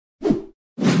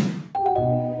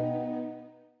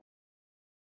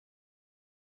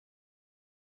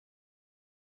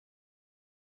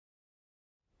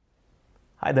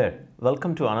Hi there,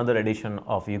 welcome to another edition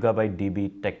of Yugabyte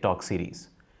DB Tech Talk series.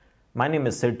 My name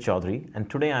is Sid Choudhury and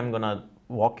today I'm going to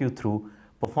walk you through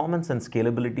performance and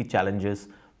scalability challenges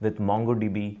with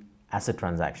MongoDB ACID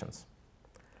transactions.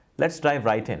 Let's dive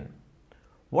right in.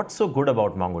 What's so good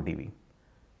about MongoDB?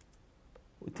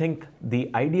 We think the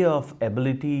idea of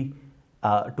ability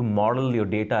to model your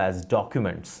data as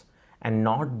documents and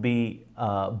not be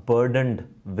burdened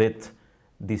with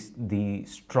the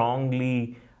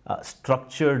strongly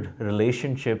structured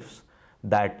relationships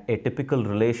that a typical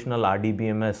relational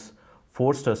RDBMS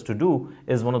forced us to do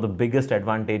is one of the biggest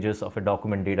advantages of a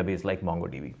document database like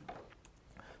MongoDB.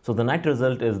 So the net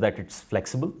result is that it's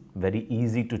flexible, very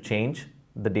easy to change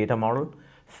the data model,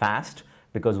 fast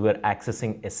because we're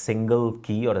accessing a single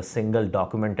key or a single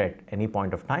document at any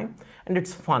point of time, and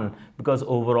it's fun because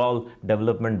overall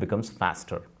development becomes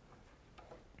faster.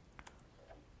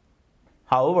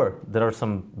 However, there are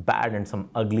some bad and some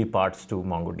ugly parts to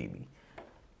MongoDB.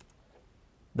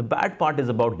 The bad part is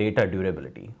about data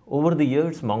durability. Over the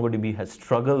years, MongoDB has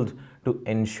struggled to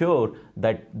ensure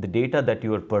that the data that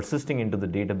you are persisting into the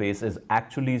database is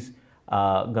actually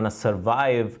going to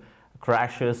survive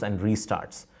crashes and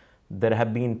restarts. There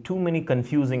have been too many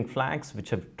confusing flags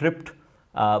which have tripped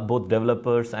both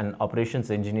developers and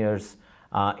operations engineers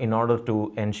in order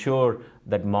to ensure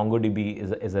that MongoDB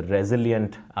is a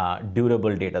resilient,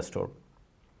 durable data store.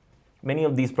 Many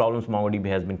of these problems MongoDB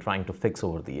has been trying to fix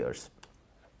over the years.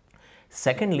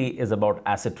 Secondly is about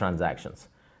ACID transactions.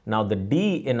 Now the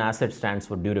D in ACID stands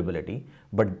for durability,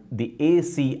 but the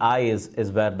ACI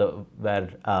is where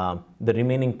the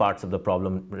remaining parts of the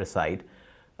problem reside.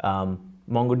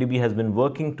 MongoDB has been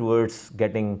working towards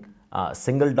getting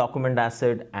single document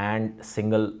ACID and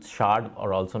single shard,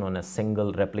 or also known as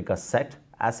single replica set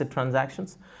ACID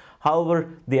transactions.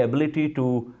 However, the ability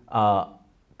to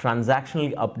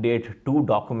transactionally update two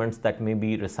documents that may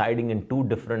be residing in two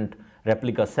different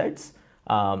replica sets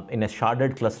in a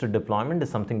sharded cluster deployment is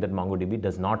something that MongoDB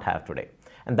does not have today.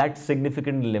 And that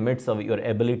significantly limits your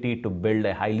ability to build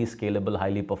a highly scalable,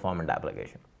 highly performant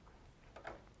application.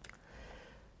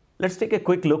 Let's take a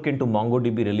quick look into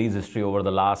MongoDB release history over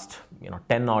the last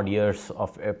 10 odd years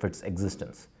of its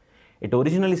existence. It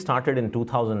originally started in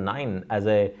 2009 as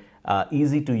a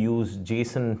easy to use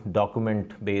JSON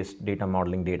document based data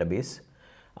modeling database.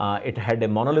 It had a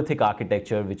monolithic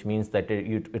architecture, which means that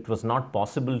it was not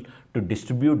possible to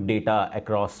distribute data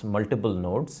across multiple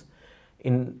nodes.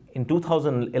 In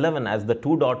 2011, as the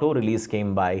 2.0 release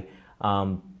came by,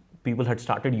 people had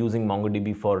started using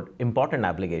MongoDB for important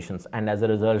applications, and as a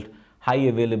result, high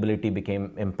availability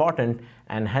became important,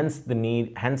 and hence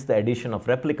the addition of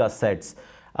replica sets,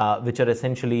 which are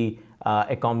essentially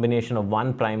a combination of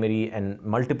one primary and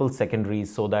multiple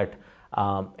secondaries, so that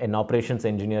an operations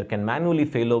engineer can manually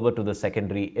fail over to the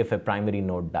secondary if a primary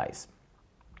node dies.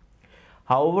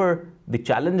 However, the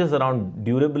challenges around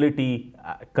durability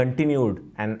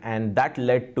continued, and that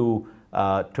led to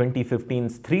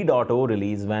 2015's 3.0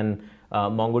 release, when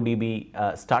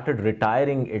MongoDB started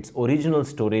retiring its original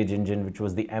storage engine, which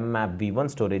was the mmap v1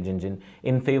 storage engine,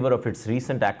 in favor of its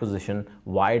recent acquisition,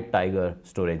 Wired Tiger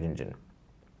storage engine.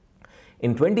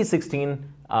 In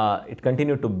 2016, it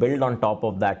continued to build on top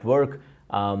of that work.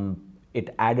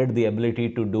 It added the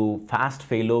ability to do fast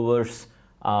failovers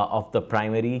of the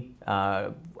primary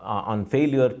on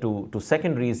failure to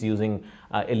secondaries using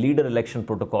a leader election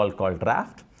protocol called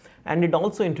Draft. And it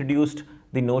also introduced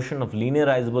the notion of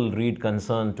linearizable read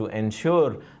concern to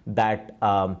ensure that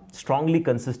strongly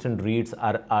consistent reads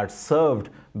are served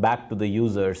back to the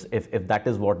users if that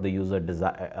is what the user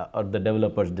desire or the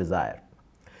developers desire.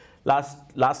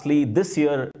 Lastly, this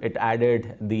year it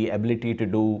added the ability to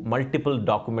do multiple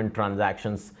document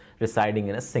transactions residing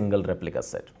in a single replica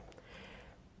set.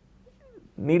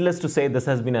 Needless to say, this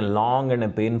has been a long and a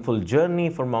painful journey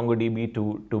for MongoDB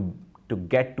to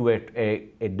get to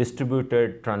a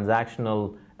distributed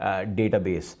transactional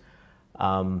database.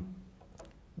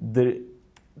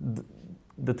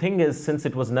 The thing is, since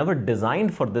it was never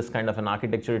designed for this kind of an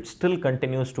architecture, it still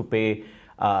continues to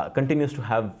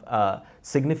have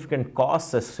significant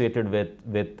costs associated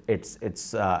with its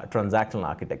transactional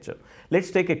architecture. Let's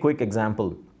take a quick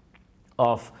example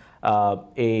of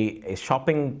a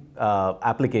shopping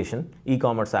application,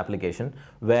 e-commerce application,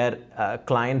 where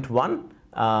client one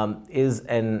is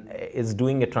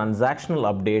doing a transactional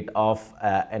update of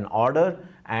an order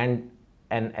and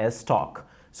a stock.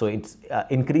 So it's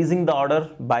increasing the order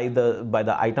by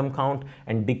the item count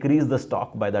and decrease the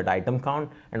stock by that item count,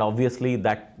 and obviously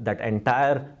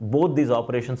both these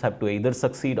operations have to either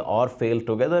succeed or fail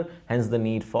together, hence the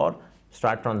need for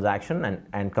start transaction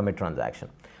and commit transaction.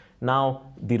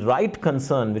 Now, the write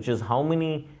concern, which is how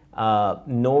many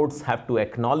nodes have to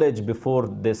acknowledge before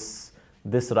this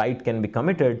write can be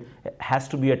committed, has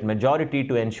to be at majority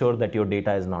to ensure that your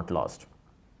data is not lost.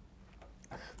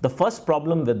 The first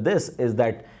problem with this is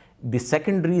that the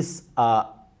secondaries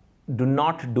do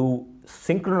not do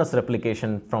synchronous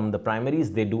replication from the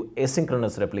primaries, they do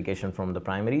asynchronous replication from the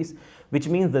primaries, which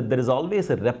means that there is always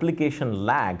a replication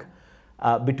lag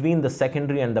between the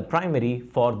secondary and the primary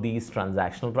for these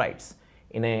transactional writes.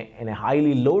 In a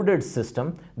highly loaded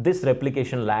system, this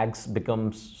replication lags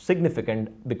becomes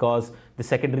significant because the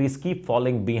secondaries keep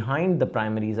falling behind the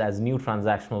primaries as new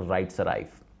transactional writes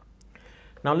arrive.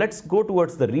 Now let's go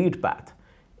towards the read path.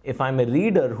 If I'm a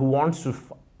reader who wants to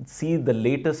see the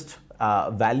latest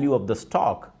value of the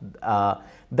stock,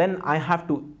 then I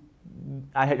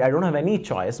don't have any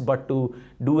choice but to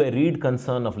do a read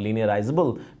concern of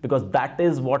linearizable, because that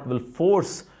is what will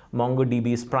force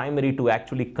MongoDB's primary to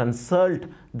actually consult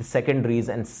the secondaries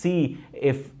and see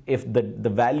if the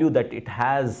value that it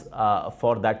has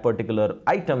for that particular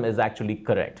item is actually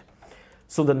correct.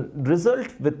 So the result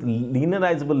with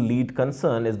linearizable lead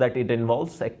concern is that it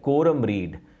involves a quorum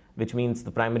read, which means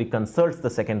the primary consults the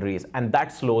secondaries, and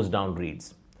that slows down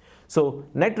reads. So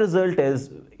net result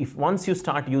is, if once you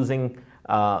start using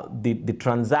the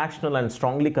transactional and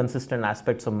strongly consistent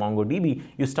aspects of MongoDB,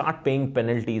 you start paying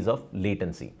penalties of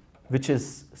latency, which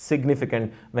is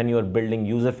significant when you are building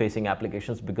user-facing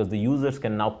applications, because the users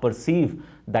can now perceive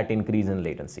that increase in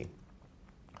latency.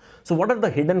 So what are the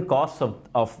hidden costs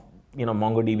of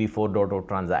MongoDB 4.0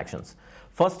 transactions?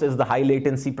 First is the high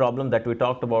latency problem that we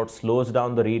talked about, slows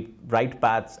down the write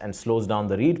paths and slows down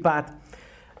the read path.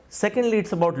 Secondly,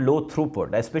 it's about low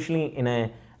throughput, especially in a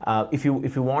if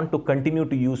you want to continue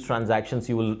to use transactions,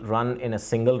 you will run in a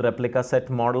single replica set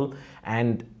model,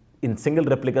 and in single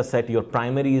replica set, your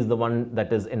primary is the one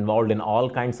that is involved in all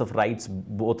kinds of writes,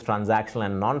 both transactional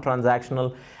and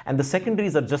non-transactional, and the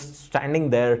secondaries are just standing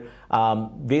there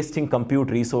wasting compute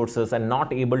resources and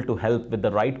not able to help with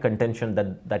the write contention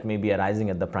that may be arising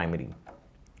at the primary.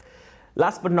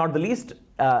 Last but not the least,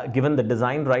 given the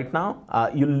design right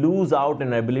now, you lose out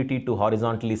in ability to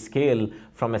horizontally scale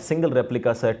from a single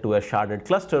replica set to a sharded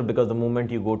cluster, because the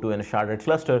moment you go to a sharded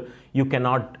cluster, you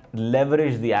cannot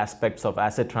leverage the aspects of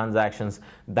asset transactions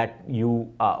that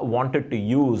you wanted to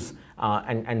use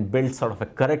and build sort of a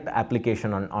correct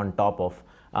application on top of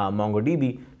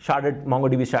MongoDB.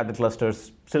 MongoDB sharded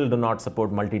clusters still do not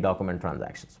support multi-document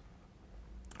transactions.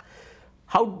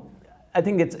 I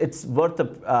think it's worth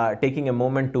taking a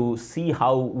moment to see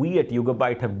how we at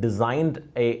Yugabyte have designed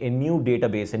a new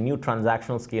database, a new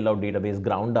transactional scale-out database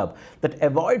ground up that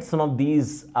avoids some of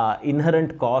these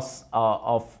inherent costs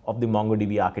of the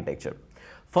MongoDB architecture.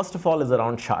 First of all is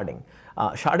around sharding.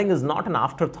 Sharding is not an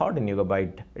afterthought in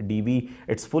Yugabyte DB.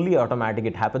 It's fully automatic.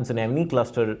 It happens in any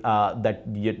cluster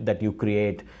that you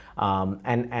create,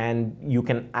 and you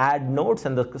can add nodes,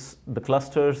 and the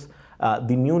clusters.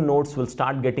 The new nodes will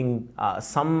start getting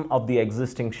some of the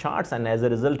existing shards, and as a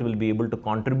result will be able to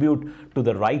contribute to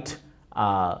the right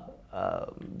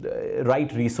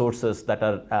resources that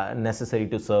are necessary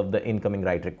to serve the incoming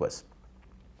write requests.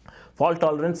 Fault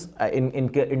tolerance,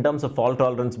 in terms of fault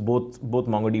tolerance, both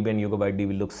MongoDB and Yugabyte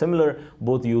DB look similar.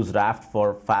 Both use Raft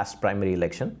for fast primary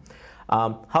election.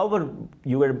 However,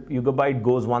 Yugabyte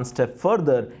goes one step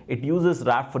further. It uses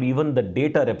Raft for even the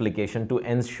data replication to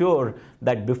ensure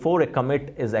that before a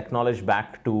commit is acknowledged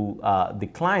back to the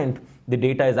client, the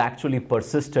data is actually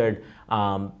persisted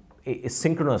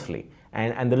synchronously,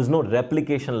 and there is no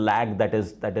replication lag that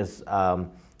is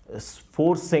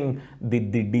forcing the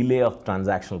delay of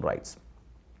transactional writes.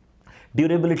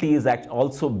 Durability is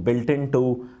also built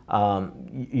into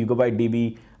Yugabyte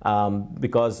DB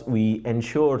because we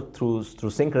ensure through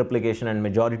sync replication and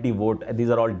majority vote. These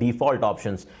are all default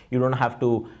options. You don't have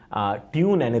to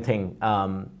tune anything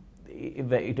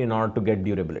in order to get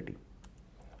durability.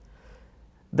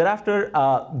 Thereafter,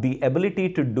 the ability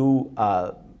to do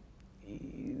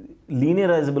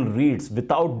linearizable reads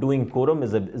without doing quorum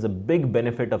is a big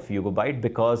benefit of Yugabyte,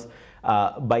 because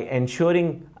by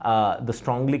ensuring the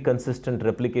strongly consistent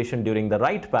replication during the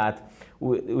write path,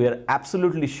 we are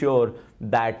absolutely sure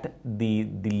that the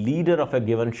leader of a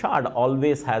given shard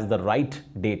always has the right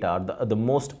data, the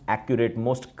most accurate,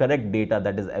 most correct data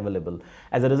that is available.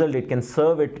 As a result, it can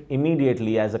serve it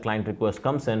immediately as a client request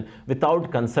comes in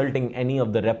without consulting any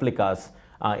of the replicas.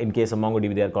 In case of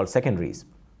MongoDB, they are called secondaries.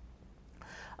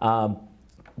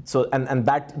 So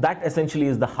that essentially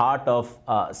is the heart of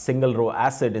single row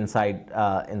ACID inside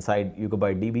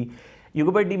Yugabyte DB.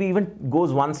 Yugabyte DB even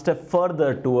goes one step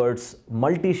further towards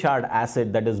multi-shard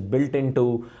ACID that is built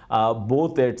into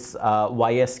both its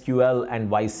YSQL and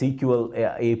YSQL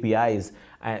APIs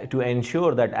to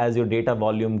ensure that as your data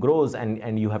volume grows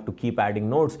and you have to keep adding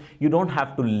nodes, you don't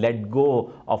have to let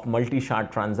go of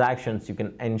multi-shard transactions. You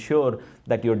can ensure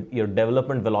that your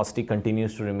development velocity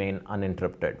continues to remain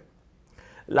uninterrupted.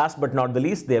 Last but not the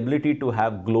least, the ability to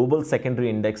have global secondary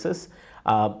indexes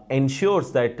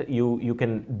ensures that you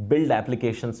can build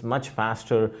applications much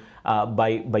faster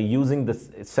by using the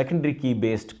secondary key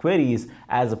based queries,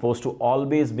 as opposed to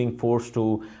always being forced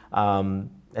to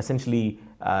essentially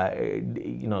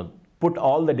put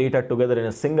all the data together in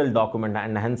a single document,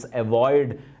 and hence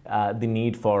avoid the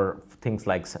need for things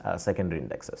like secondary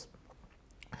indexes.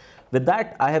 With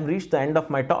that, I have reached the end of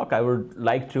my talk. I would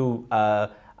like to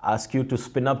ask you to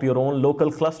spin up your own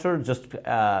local cluster. Just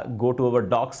go to our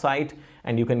doc site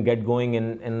and you can get going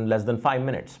in less than 5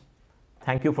 minutes.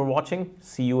 Thank you for watching.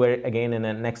 See you again in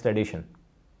the next edition.